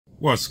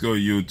What's good,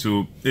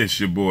 YouTube? It's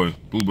your boy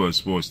Bluebird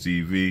Sports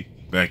TV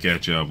back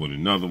at y'all with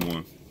another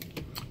one.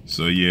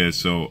 So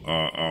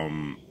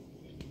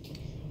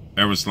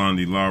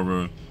Erislandy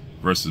Lara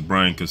versus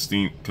Brian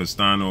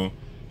Castano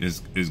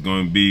is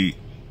going to be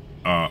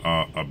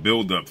a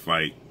build-up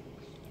fight,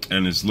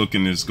 and it's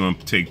going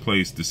to take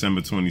place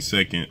December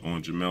 22nd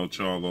on Jermell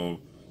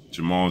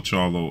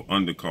Charlo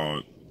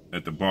Undercard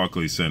at the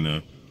Barclays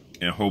Center,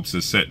 in hopes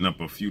of setting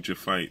up a future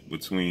fight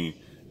between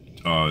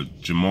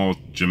Jermell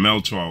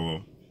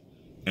Charlo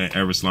and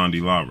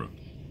Erislandy Lara.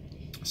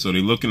 So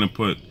they're looking to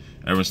put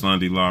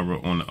Erislandy Lara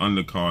on the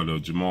undercard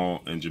of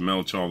Jermell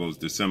Charlo's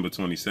December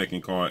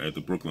 22nd card at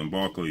the Brooklyn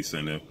Barclays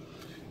Center,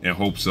 in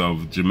hopes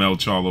of Jermell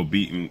Charlo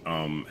beating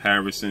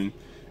Harrison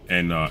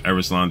and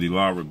Erislandy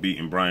Lara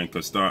beating Brian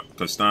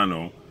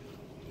Castano,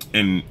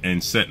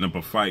 and setting up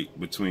a fight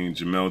between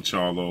Jermell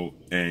Charlo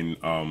and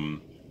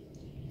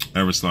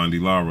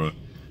Erislandy Lara,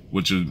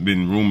 which has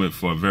been rumored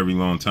for a very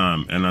long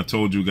time. And I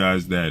told you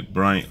guys that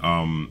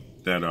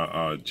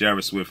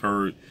Jarrett Swift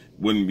Hurd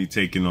wouldn't be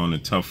taking on a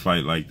tough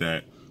fight like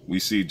that. We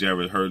see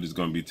Jarrett Hurd is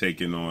going to be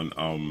taking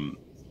on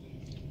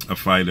a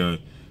fighter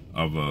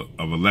of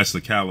a lesser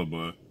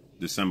caliber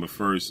December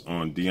 1st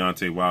on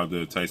Deontay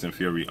Wilder Tyson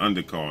Fury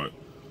undercard.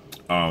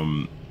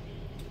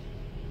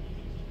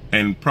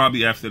 And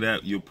probably after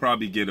that, you'll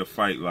probably get a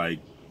fight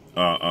like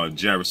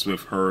Jarrett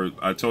Swift Hurd.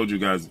 I told you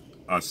guys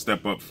a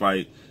step up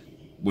fight,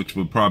 which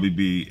would probably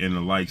be in the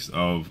likes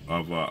of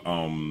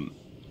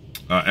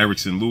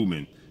Erickson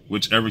Lubin,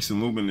 which Erickson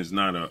Lubin is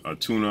not a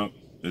tune-up,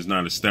 is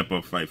not a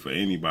step-up fight for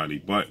anybody,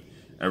 but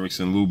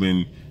Erickson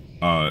Lubin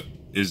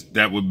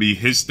that would be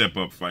his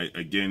step-up fight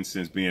again,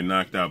 since being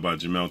knocked out by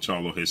Jermell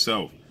Charlo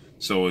himself.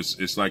 So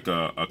it's like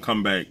a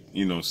comeback,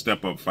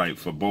 step-up fight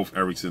for both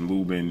Erickson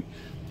Lubin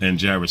and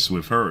Jarrett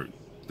Swift Hurd.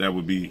 That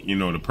would be,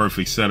 the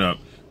perfect setup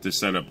to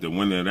set up the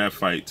winner of that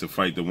fight to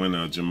fight the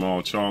winner of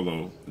Jermell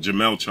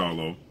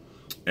Charlo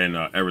and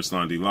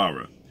Erislandy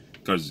Lara,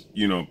 because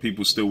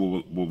people still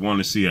will want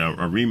to see a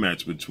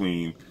rematch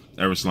between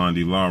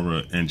Erislandy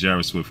Lara and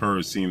Jarrett Swift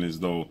Hurd, seeing as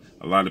though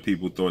a lot of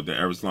people thought that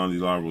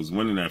Erislandy Lara was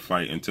winning that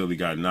fight until he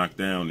got knocked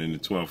down in the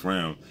 12th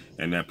round,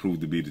 and that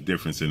proved to be the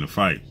difference in the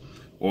fight.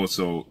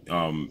 Also,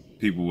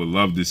 people would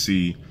love to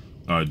see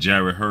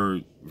Jarrett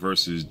Hurd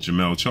versus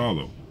Jermell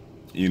Charlo.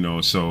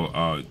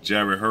 So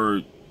Jarrett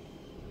Hurd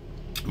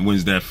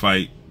wins that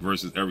fight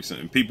versus Erickson,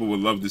 and people would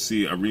love to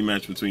see a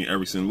rematch between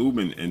Erickson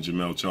Lubin and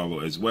Jermell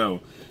Charlo as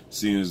well,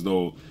 seeing as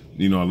though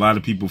a lot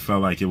of people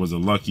felt like it was a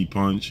lucky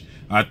punch.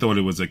 I thought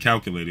it was a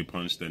calculated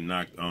punch that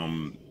knocked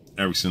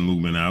Erickson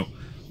Lubin out,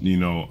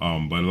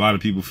 but a lot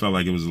of people felt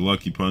like it was a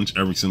lucky punch.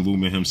 Erickson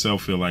Lubin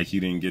himself felt like he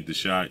didn't get the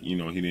shot, he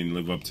didn't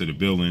live up to the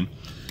billing.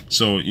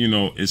 So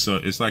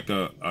it's like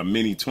a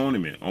mini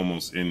tournament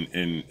almost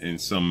in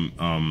some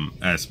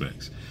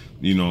aspects,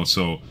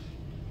 so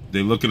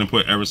they're looking to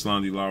put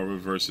Erislandy Lara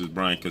versus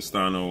Brian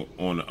Castano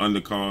on the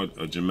undercard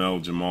of Jermell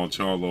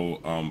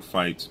Charlo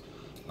fights.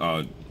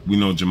 We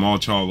know Jermell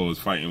Charlo is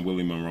fighting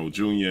Willie Monroe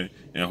Jr.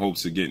 in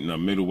hopes of getting a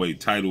middleweight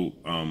title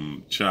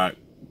shot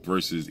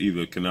versus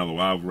either Canelo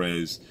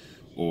Alvarez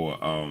or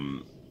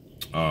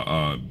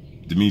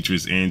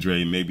Demetrius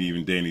Andre, maybe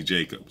even Danny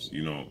Jacobs.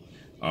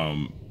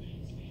 The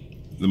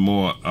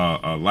more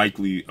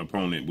likely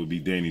opponent would be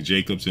Danny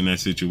Jacobs in that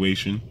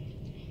situation,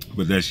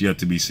 but that's yet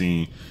to be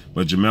seen.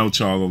 But Jermell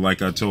Charlo,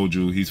 like I told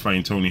you, he's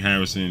fighting Tony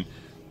Harrison,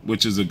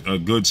 which is a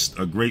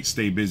great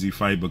stay busy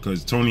fight,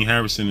 because Tony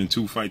Harrison, in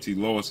 2 fights he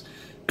lost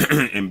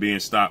and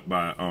being stopped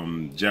by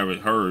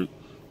Jarrett Hurd,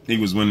 he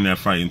was winning that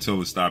fight until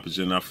the stoppage.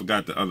 And I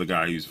forgot the other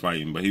guy he was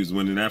fighting, but he was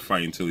winning that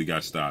fight until he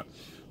got stopped.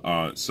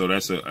 So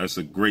that's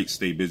a great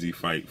stay busy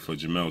fight for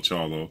Jermell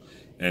Charlo.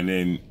 And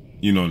then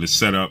the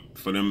setup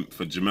for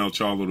Jermell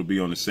Charlo to be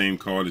on the same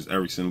card as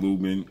Erickson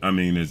Lubin,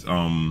 as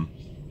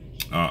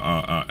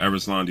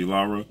Erislandy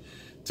Lara,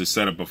 to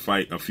set up a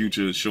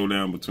future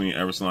showdown between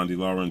Erislandy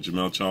Lara and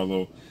Jermell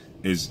Charlo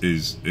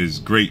is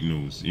great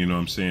news. You know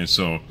what I'm saying?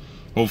 So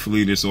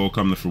hopefully this all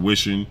come to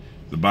fruition.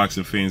 The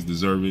boxing fans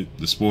deserve it.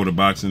 The sport of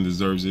boxing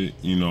deserves it.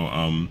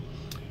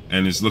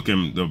 And it's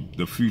looking,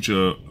 the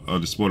future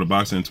of the sport of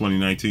boxing in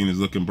 2019 is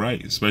looking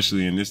bright,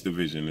 especially in this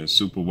division, the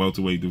super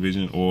welterweight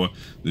division or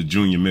the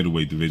junior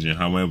middleweight division,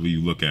 however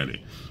you look at it.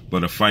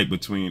 But a fight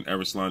between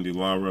Erislandy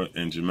Lara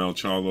and Jermell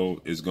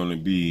Charlo is going to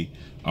be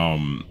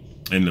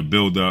in the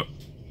build-up,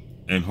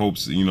 in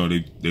hopes,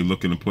 they're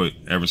looking to put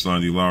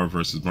Erislandy Lara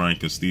versus Brian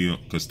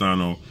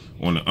Castano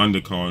on the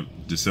undercard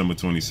December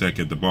 22nd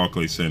at the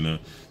Barclays Center,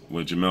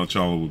 where Jermell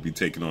Charlo will be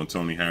taking on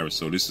Tony Harris.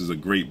 So this is a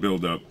great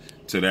build-up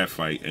to that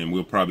fight, and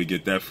we'll probably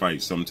get that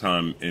fight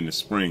sometime in the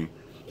spring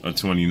of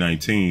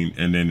 2019,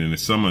 and then in the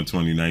summer of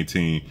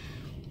 2019,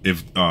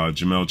 if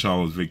Jermell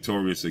Charlo is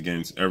victorious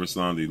against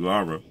Erislandy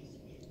Lara,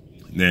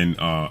 then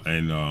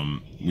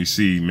we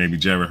see maybe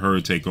Jarrett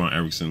Hurd take on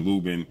Erickson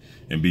Lubin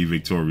and be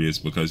victorious,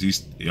 because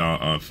he's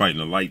fighting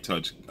a light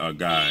touch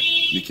guy.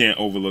 You can't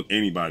overlook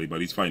anybody,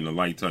 but he's fighting a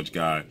light touch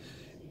guy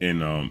in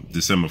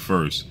December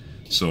 1st.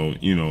 So,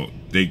 you know,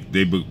 they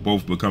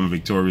both become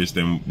victorious,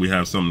 then we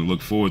have something to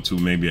look forward to.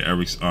 Maybe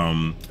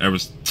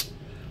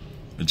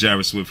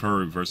Jarrett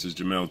Swift-Hurd versus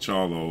Jermell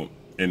Charlo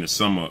in the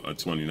summer of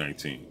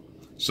 2019.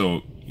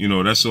 So, you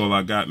know, that's all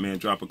I got, man.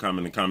 Drop a comment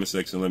in the comment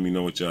section. Let me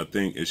know what y'all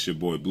think. It's your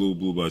boy Blue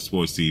Blood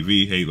Sports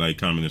TV. Hate, like,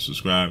 comment, and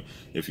subscribe.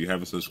 If you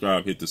haven't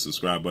subscribed, hit the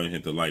subscribe button,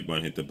 hit the like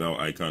button, hit the bell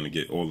icon to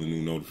get all the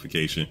new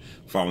notification.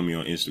 Follow me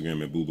on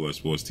Instagram at Blue Blood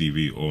Sports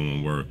TV, all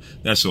one word.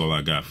 That's all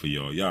I got for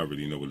y'all. Y'all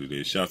already know what it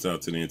is. Shouts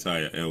out to the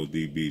entire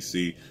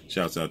LDBC.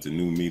 Shouts out to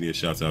New Media.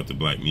 Shouts out to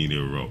Black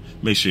Media Row.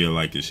 Make sure you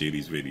like and share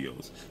these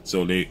videos.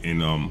 So they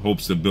in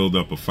hopes to build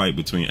up a fight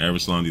between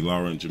Erislandy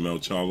Lara and Jermell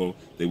Charlo.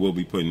 They will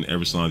be putting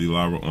Erislandy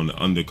Lara on the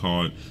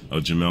undercard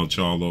of Jermell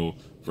Charlo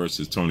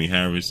versus Tony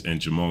Harris and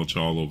Jermell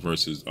Charlo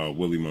versus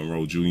Willie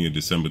Monroe Jr.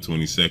 December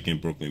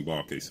 22nd, Brooklyn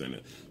Barclays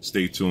Center.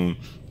 Stay tuned.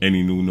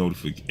 Any new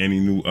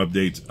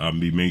updates,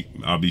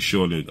 I'll be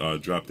sure to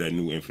drop that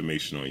new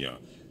information on y'all.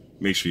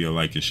 Make sure you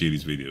like and share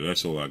these videos.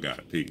 That's all I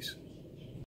got. Peace.